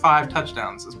he threw 5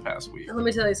 touchdowns this past week. Let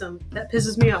me tell you something. That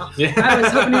pisses me off. Yeah. I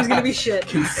was hoping he was going to be shit.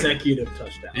 Consecutive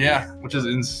touchdowns. Yeah, which is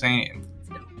insane.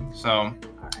 So, All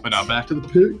right. but now back to the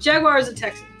pig. Jaguars at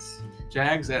Texans.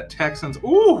 Jags at Texans.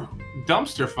 Ooh,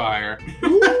 dumpster fire.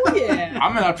 Ooh, yeah.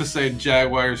 I'm gonna have to say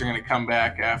Jaguars are gonna come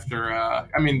back after.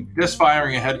 Just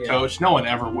firing a head Yeah. coach. No one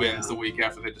ever wins the week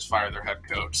after they just fire their head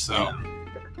coach. So Yeah.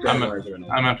 I'm Jaguars are gonna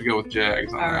gonna have to go with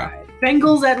Jags on All that. right.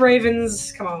 Bengals at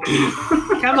Ravens. Come on.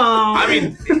 Come on. I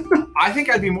mean, I think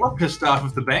I'd be more pissed off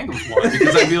if the Bengals won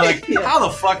because I'd be like, Yeah. how the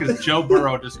fuck is Joe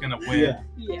Burrow just gonna win? Yeah.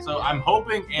 yeah. So I'm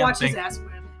hoping and Watch his thinking. ass win.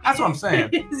 That's what I'm saying.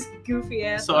 His goofy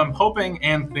ass. So I'm hoping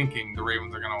and thinking the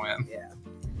Ravens are gonna win.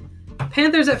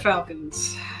 Panthers at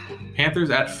Falcons. Panthers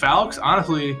at Falcons.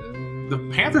 Honestly, the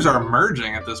Panthers are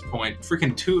emerging at this point.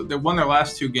 Freaking they won their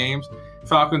last 2 games.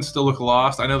 Falcons still look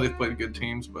lost. I know they've played good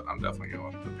teams, but I'm definitely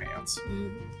going with the Pants.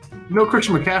 No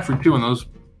Christian McCaffrey too in those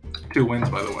 2 wins,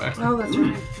 by the way. Oh, that's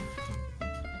right.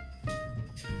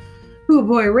 Oh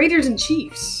boy, Raiders and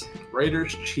Chiefs.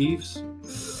 Raiders, Chiefs.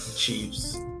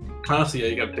 Chiefs. Honestly, yeah,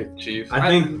 you gotta pick the Chiefs. I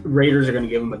think Raiders are going to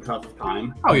give them a tough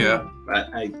time. Oh yeah,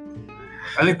 But I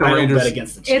think the don't Raiders. bet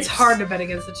against the Chiefs. It's hard to bet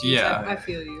against the Chiefs. Yeah. I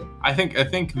feel you. I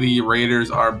think the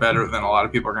Raiders are better than a lot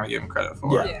of people are gonna give them credit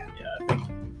for. Yeah. Yeah.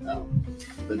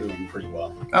 They're doing pretty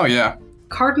well. Oh yeah.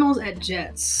 Cardinals at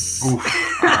Jets. Oof.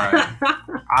 All right.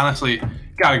 Honestly,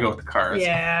 gotta go with the Cards.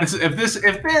 Yeah.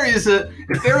 If there is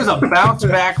a bounce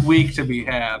back week to be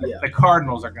had, Yeah. the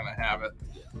Cardinals are gonna have it.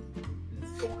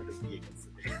 It's going to be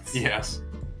against the Jets. Yes.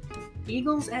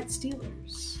 Eagles at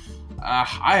Steelers. I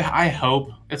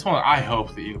hope I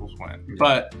hope the Eagles win,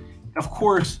 but of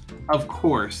course,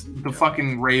 the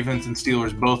fucking Ravens and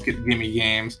Steelers both get gimme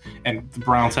games, and the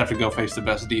Browns have to go face the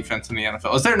best defense in the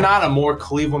NFL. Is there not a more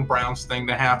Cleveland Browns thing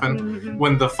to happen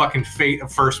when the fucking fate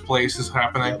of first place is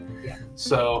happening? Yeah.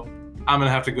 So I'm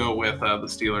gonna have to go with the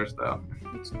Steelers, though.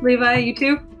 Levi, you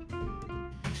too?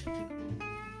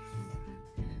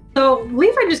 So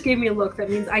Levi just gave me a look that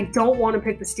means I don't want to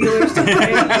pick the Steelers to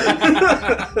win.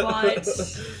 But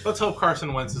Let's hope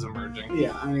Carson Wentz is emerging.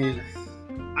 Yeah, I mean,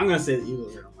 I'm going to say the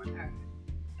Eagles are going to win.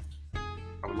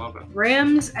 I would love it.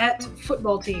 Rams at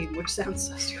football team, which sounds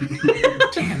so stupid.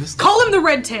 Damn, Call them the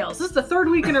Red Tails. This is the third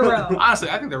week in a row. Honestly,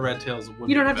 I think the Red Tails would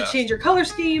You don't be have the to best. change your color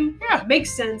scheme. Yeah.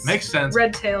 Makes sense. Makes sense.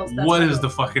 Red Tails. That's What what is I the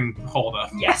vote. fucking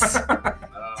holdup? Yes.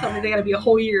 Tell me they got to be a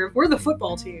whole year. We're the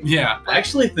football team. Yeah. I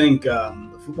actually think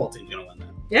the football team's going to win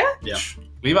that. Yeah.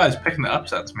 Levi's picking the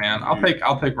upsets, man. I'll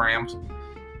take Rams.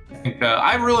 I think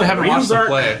I really haven't watched them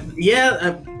play.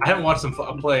 Yeah, I haven't watched them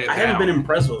play. I haven't been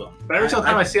impressed with them. But every single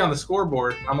time I see on the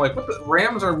scoreboard, I'm like, "What? The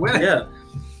Rams are winning." Yeah.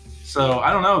 So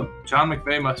I don't know. John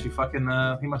McVay must be fucking.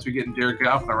 He must be getting Jared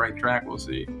Goff on the right track. We'll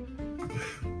see.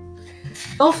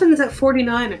 Dolphins at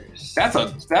 49ers. That's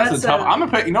a tough. I'm gonna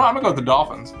pick. I'm gonna go with the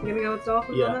Dolphins. You gonna go with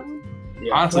Dolphins Yeah. on that one?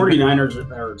 Yeah, Honestly,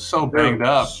 49ers are so banged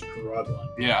up. Struggling.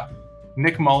 Yeah.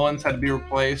 Nick Mullins had to be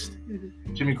replaced. Mhm.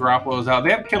 Jimmy Garoppolo's out. They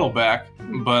had Kittle back,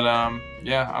 but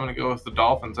yeah, I'm gonna go with the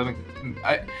Dolphins. I think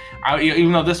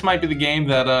even though this might be the game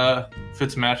that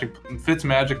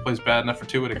Fitzmagic plays bad enough for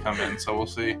Tua to come in, so we'll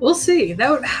see. We'll see.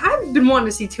 I've been wanting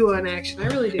to see Tua in action. I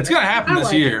really do. It's gonna happen I this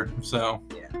like year. So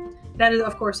That is,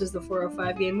 of course, is the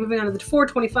 4:05 game. Moving on to the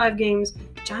 4:25 games.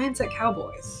 Giants at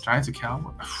Cowboys. Giants and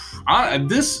Cowboys.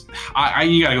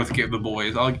 You gotta go with the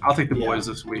boys. I'll take the boys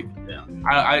this week. Yeah.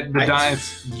 The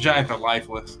Giants are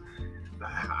lifeless.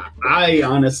 I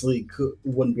honestly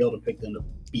wouldn't be able to pick them to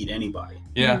beat anybody.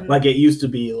 Yeah. Mhm. Like it used to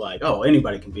be like, oh,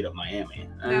 anybody can beat up Miami.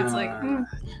 Now it's like, I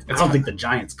don't think the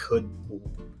Giants could.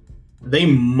 They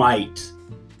might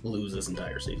lose this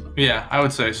entire season. Yeah, I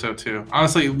would say so too.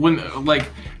 Honestly,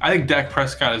 I think Dak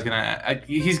Prescott is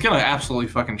he's gonna absolutely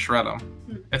fucking shred them.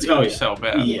 It's gonna be so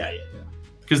bad. Yeah.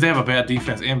 Because they have a bad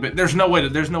defense, and there's no way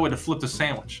to flip the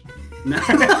sandwich.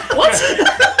 What?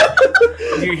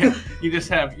 You just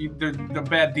have the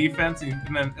bad defense,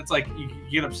 and then it's like you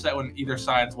get upset when either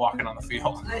side's walking on the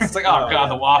field. It's like, oh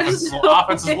god, the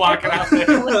offense is walking out there.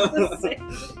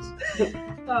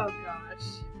 Oh gosh.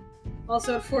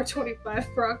 Also at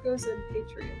 4:25, Broncos and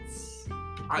Patriots.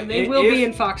 And they will be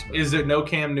in Foxborough. Is there no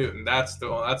Cam Newton? That's the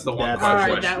one. That's All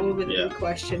right, question. that will be the big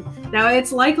question. Now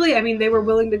it's likely. I mean, they were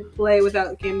willing to play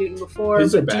without Cam Newton before.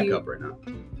 Who's their backup right now?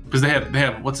 Because they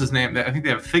have what's his name? I think they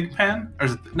have Thigpen, or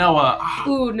is it no?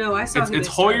 Ooh, no, I saw. It's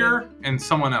Hoyer and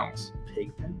someone else.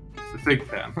 Pigpen?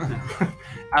 Thigpen.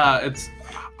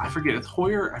 I forget. It's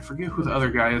Hoyer. I forget who the other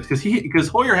guy is because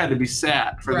Hoyer had to be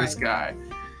sat for this guy.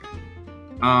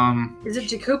 Is it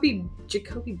Jacoby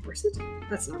Brissett?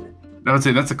 That's not it. I would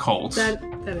say that's a Colts. That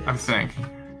is. I think.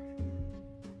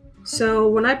 So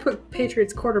when I put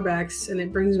Patriots quarterbacks and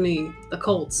it brings me the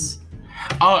Colts.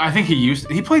 Oh, I think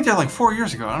he played there like 4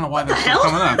 years ago. I don't know why they're still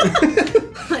coming up.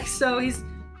 Like, so what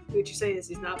you're saying is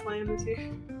he's not playing this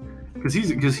year? Because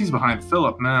he's behind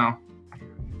Phillip now.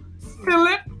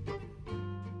 Phillip.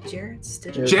 Jared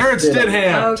Stidham. Jared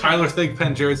Stidham. Okay. Tyler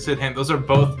Thigpen, Jared Stidham. Those are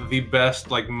both the best,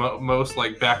 most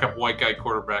backup white guy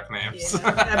quarterback names. Yeah,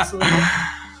 absolutely.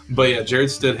 But yeah, Jared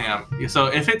Stidham. So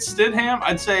if it's Stidham,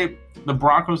 I'd say the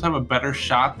Broncos have a better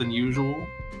shot than usual.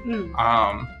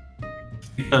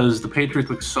 Because the Patriots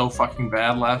looked so fucking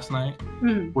bad last night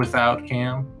without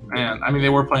Cam. And I mean, they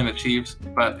were playing the Chiefs,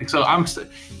 but so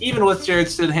even with Jared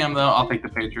Stidham though, I'll take the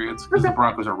Patriots because the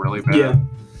Broncos are really bad. Yeah,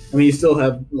 I mean, you still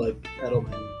have like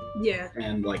Edelman. Yeah.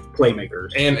 And like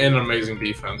playmakers and an amazing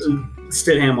defense.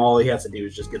 Stidham, all he has to do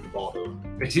is just get the ball to him.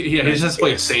 Yeah, he's just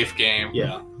play a safe game.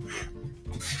 Yeah.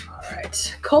 All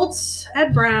right, Colts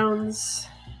at Browns.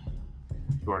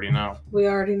 You already know. We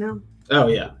already know. Oh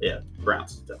yeah,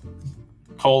 Browns.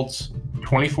 Colts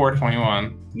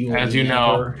 24-21. You as you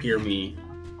know, hear me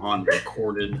on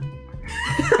recorded.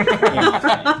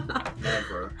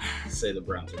 Never say the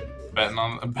Browns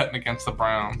are betting against the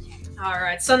Browns. All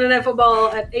right, Sunday Night Football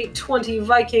at 8:20.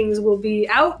 Vikings will be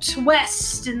out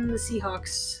west in the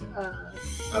Seahawks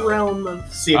realm of.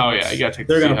 Seahawks. Oh yeah, you gotta take.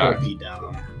 They're the gonna Seahawks. put a beat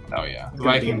down. Oh yeah, the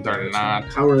Vikings are not.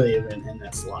 How are they even in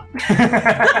that slot?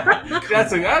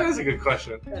 That is a good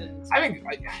question. I think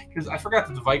because I forgot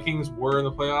that the Vikings were in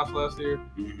the playoffs last year,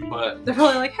 but they're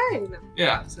probably like, hey, no,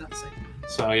 yeah, it's not the same.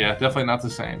 So yeah, definitely not the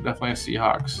same. Definitely a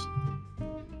Seahawks.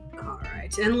 All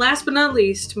right, and last but not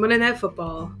least, Monday Night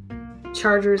Football,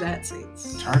 Chargers at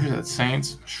Saints. Chargers at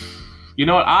Saints. You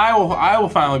know what? I will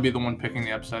finally be the one picking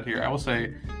the upset here. I will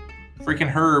say, freaking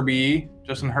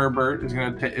Justin Herbert is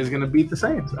gonna beat the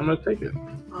Saints. I'm gonna take it.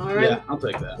 All right. Yeah, I'll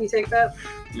take that. You take that?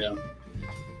 Yeah.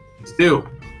 Let's do.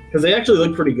 Because they actually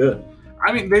look pretty good.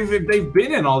 I mean, they've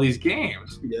been in all these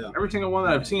games. Yeah. Every single one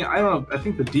that I've seen. I don't know. I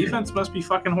think the defense must be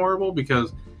fucking horrible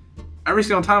because every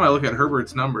single time I look at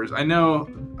Herbert's numbers, I know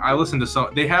I listen to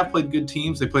some. They have played good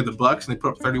teams. They played the Bucs and they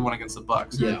put up 31 against the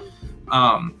Bucs. Yeah.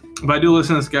 But I do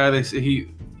listen to this guy. They say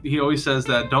he always says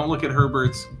that don't look at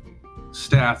Herbert's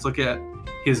stats.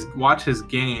 Watch his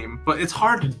game. But it's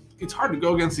hard to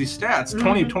go against these stats.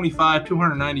 20 of 25,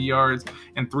 290 yards,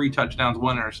 and 3 touchdowns,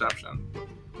 1 interception.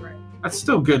 Right. That's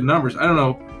still good numbers. I don't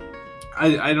know.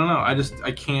 I don't know.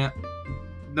 I can't.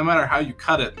 No matter how you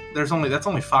cut it, that's only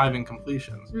 5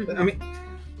 incompletions. Mm-hmm. I mean,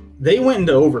 they went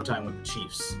into overtime with the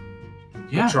Chiefs.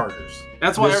 Yeah. The Chargers.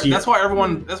 That's why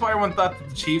everyone thought that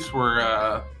the Chiefs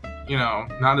were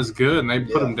not as good, and they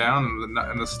put them down in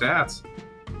the stats.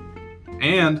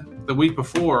 And the week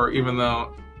before, even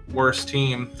though worst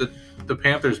team, the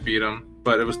Panthers beat them,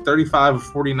 but it was 35 of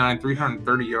 49,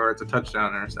 330 yards, a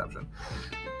touchdown, interception.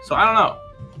 So I don't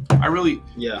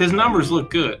know. His numbers look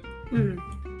good, and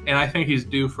I think he's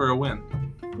due for a win.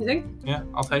 You think? Yeah,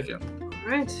 I'll take it. All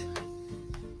right.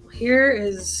 Well, here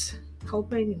is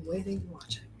hoping and waiting and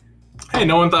watching. Hey,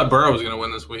 no one thought Burrow was going to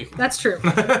win this week. That's true.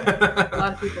 A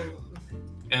lot of people.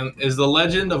 And is the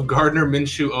legend of Gardner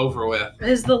Minshew over with?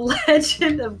 Is the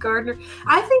legend of Gardner?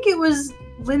 I think it was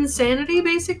Linsanity,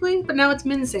 basically, but now it's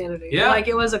Minsanity. Yeah. Like,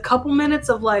 it was a couple minutes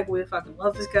of, like, we fucking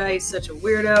love this guy, he's such a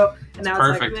weirdo, and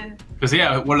now it's like, meh. Because,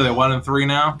 what are they, 1-3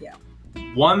 now? Yeah.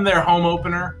 Won their home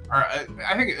opener, or I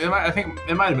think it might have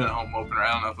been a home opener.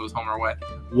 I don't know if it was home or away.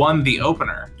 Won the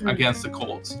opener against the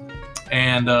Colts.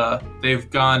 And they've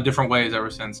gone different ways ever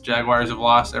since. Jaguars have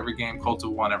lost every game. Colts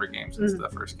have won every game since the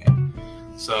first game.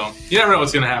 So you never know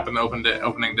what's going to happen opening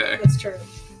day. That's true.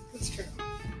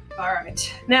 All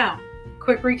right. Now,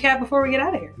 quick recap before we get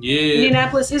out of here. Yeah.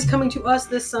 Indianapolis is coming to us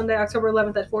this Sunday, October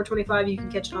 11th at 4:25. You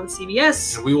can catch it on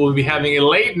CBS. And we will be having a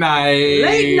late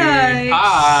night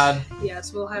pod.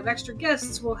 Yes, we'll have extra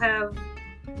guests. We'll have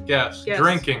guests.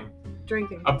 Drinking.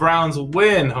 A Browns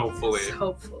win, hopefully. Yes,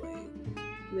 hopefully.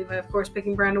 Levi, of course,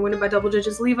 picking Brown to win it by double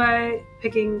digits. George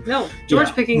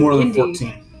picking more than Indy.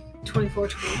 14.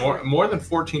 24. More than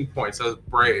 14 points. That was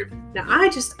brave. Now,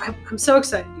 I'm so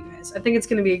excited, you guys. I think it's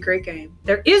going to be a great game.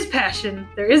 There is passion.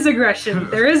 There is aggression.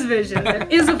 There is vision. There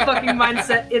is a fucking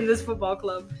mindset in this football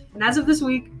club. And as of this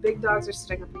week, big dogs are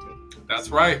sitting up the table. That's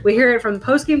right. We hear it from the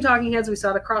post-game talking heads. We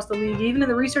saw it across the league. Even in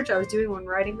the research I was doing when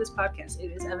writing this podcast,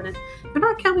 it is evident. They're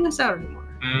not counting us out anymore.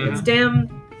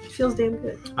 It feels damn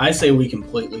good. I say we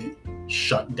completely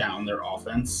shut down their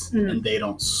offense and they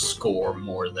don't score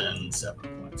more than 7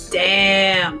 points.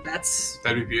 Damn,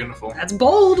 that'd be beautiful. That's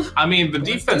bold. I mean, the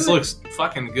defense looks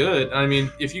fucking good. I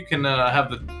mean, if you can have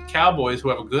the Cowboys, who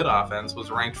have a good offense, was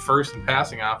ranked first in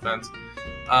passing offense.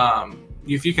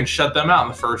 If you can shut them out in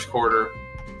the first quarter,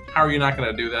 how are you not going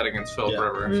to do that against Philip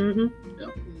Rivers? Mm-hmm.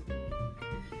 Yep.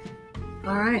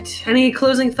 All right. Any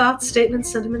closing thoughts,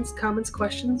 statements, sentiments, comments,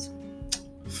 questions?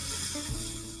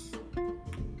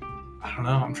 I don't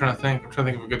know. I'm trying to think of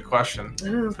a good question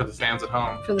for the fans at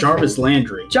home. Jarvis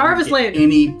Landry.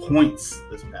 Any points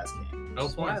this past game? No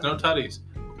points. No tutties.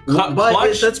 But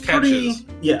that's pretty.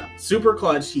 Yeah, super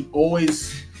clutch. He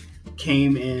always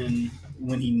came in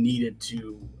when he needed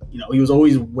to. He was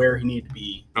always where he needed to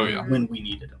be. Oh yeah. When we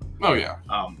needed him. Oh yeah.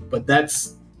 But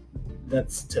that's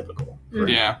typical.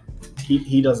 Yeah.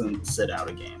 He doesn't sit out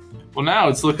a game. Well, now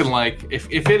it's looking like if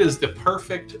it is the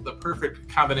perfect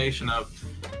combination of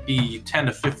the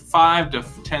 5 to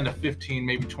 10 to 15,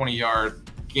 maybe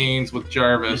 20-yard gains with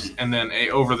Jarvis, and then a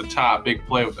over-the-top big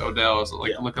play with Odell is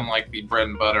looking like the bread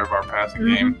and butter of our passing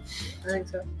game. I think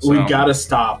so. We've got to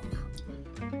stop,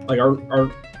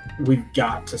 we've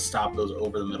got to stop those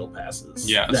over-the-middle passes.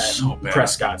 Yeah, that so bad.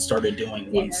 Prescott started doing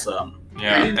once.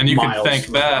 And you can thank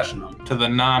that to the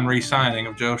non-re-signing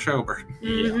of Joe Schobert.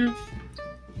 Mm-hmm. Yeah.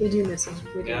 We do miss him.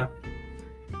 We do. Yeah.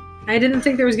 I didn't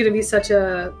think there was going to be such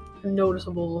a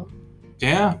noticeable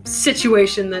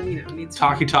situation that needs.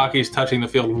 Talkie's touching the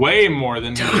field way more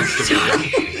than he needs to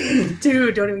be.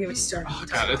 Dude, don't even get me started. Oh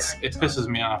god, it pisses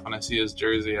me off when I see his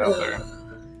jersey out there.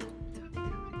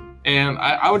 And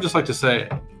I would just like to say,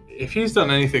 if he's done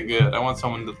anything good, I want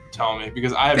someone to tell me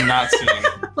because I have not seen.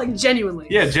 Like genuinely.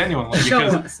 Yeah, genuinely. Show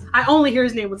Because us. I only hear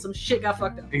his name when some shit got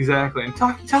fucked up. exactly, and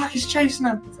Taki's chasing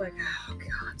him. It's like, oh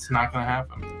god. It's not gonna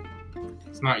happen.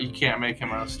 It's not. You can't make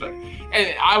him a star.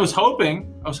 And I was hoping,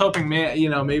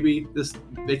 man, maybe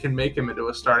they can make him into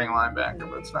a starting linebacker,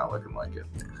 but it's not looking like it.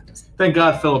 Thank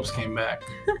God Phillips came back.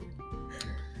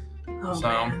 Oh, So-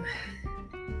 man.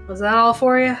 Was that all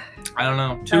for you? I don't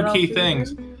know. That Two all key for you?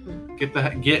 things: get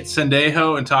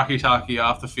Sendejo and Taki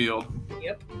off the field.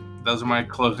 Yep. Those are my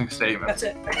closing statements.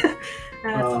 That's it.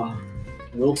 That's all.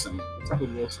 Wilson. What's up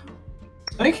with Wilson?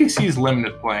 I think he sees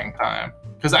limited playing time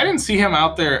because I didn't see him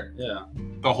out there Yeah.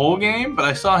 the whole game, but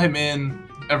I saw him in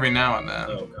every now and then.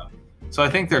 Oh god. So I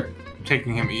think they're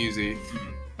taking him easy.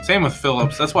 Same with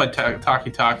Phillips. That's why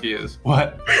Taki is.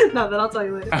 What? No, that I'll tell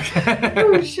you later. Okay.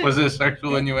 Oh, shit. Was this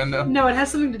sexual innuendo? No, it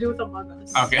has something to do with Among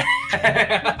Us. Okay.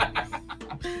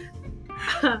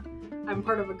 I'm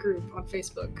part of a group on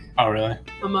Facebook. Oh, really?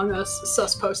 Among Us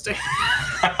sus posting.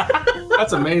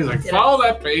 That's amazing. Yeah. Follow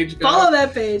that page, guys. Follow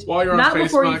that page. While you're on Not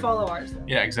before you Facebook. follow ours, though.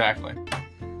 Yeah, exactly.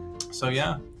 So,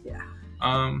 yeah. Yeah.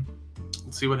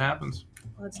 Let's see what happens.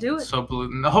 Let's do it. So,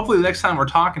 hopefully, the next time we're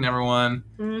talking, everyone,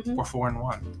 Mhm. we're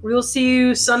 4-1. We will see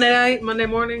you Sunday night, Monday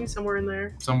morning, somewhere in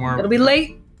there. Somewhere. It'll be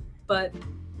late, but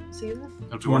see you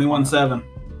then. 21-7.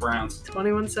 Browns.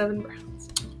 21-7 Browns.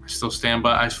 I still stand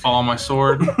by. I follow my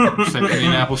sword. Said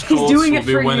Indianapolis He's Colts doing will it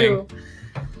be for winning you.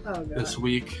 Oh, God. this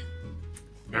week.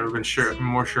 Never been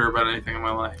more sure about anything in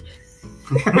my life.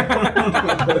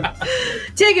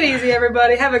 Take it easy,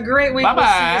 everybody. Have a great week.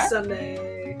 Bye-bye. We'll see you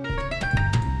Sunday.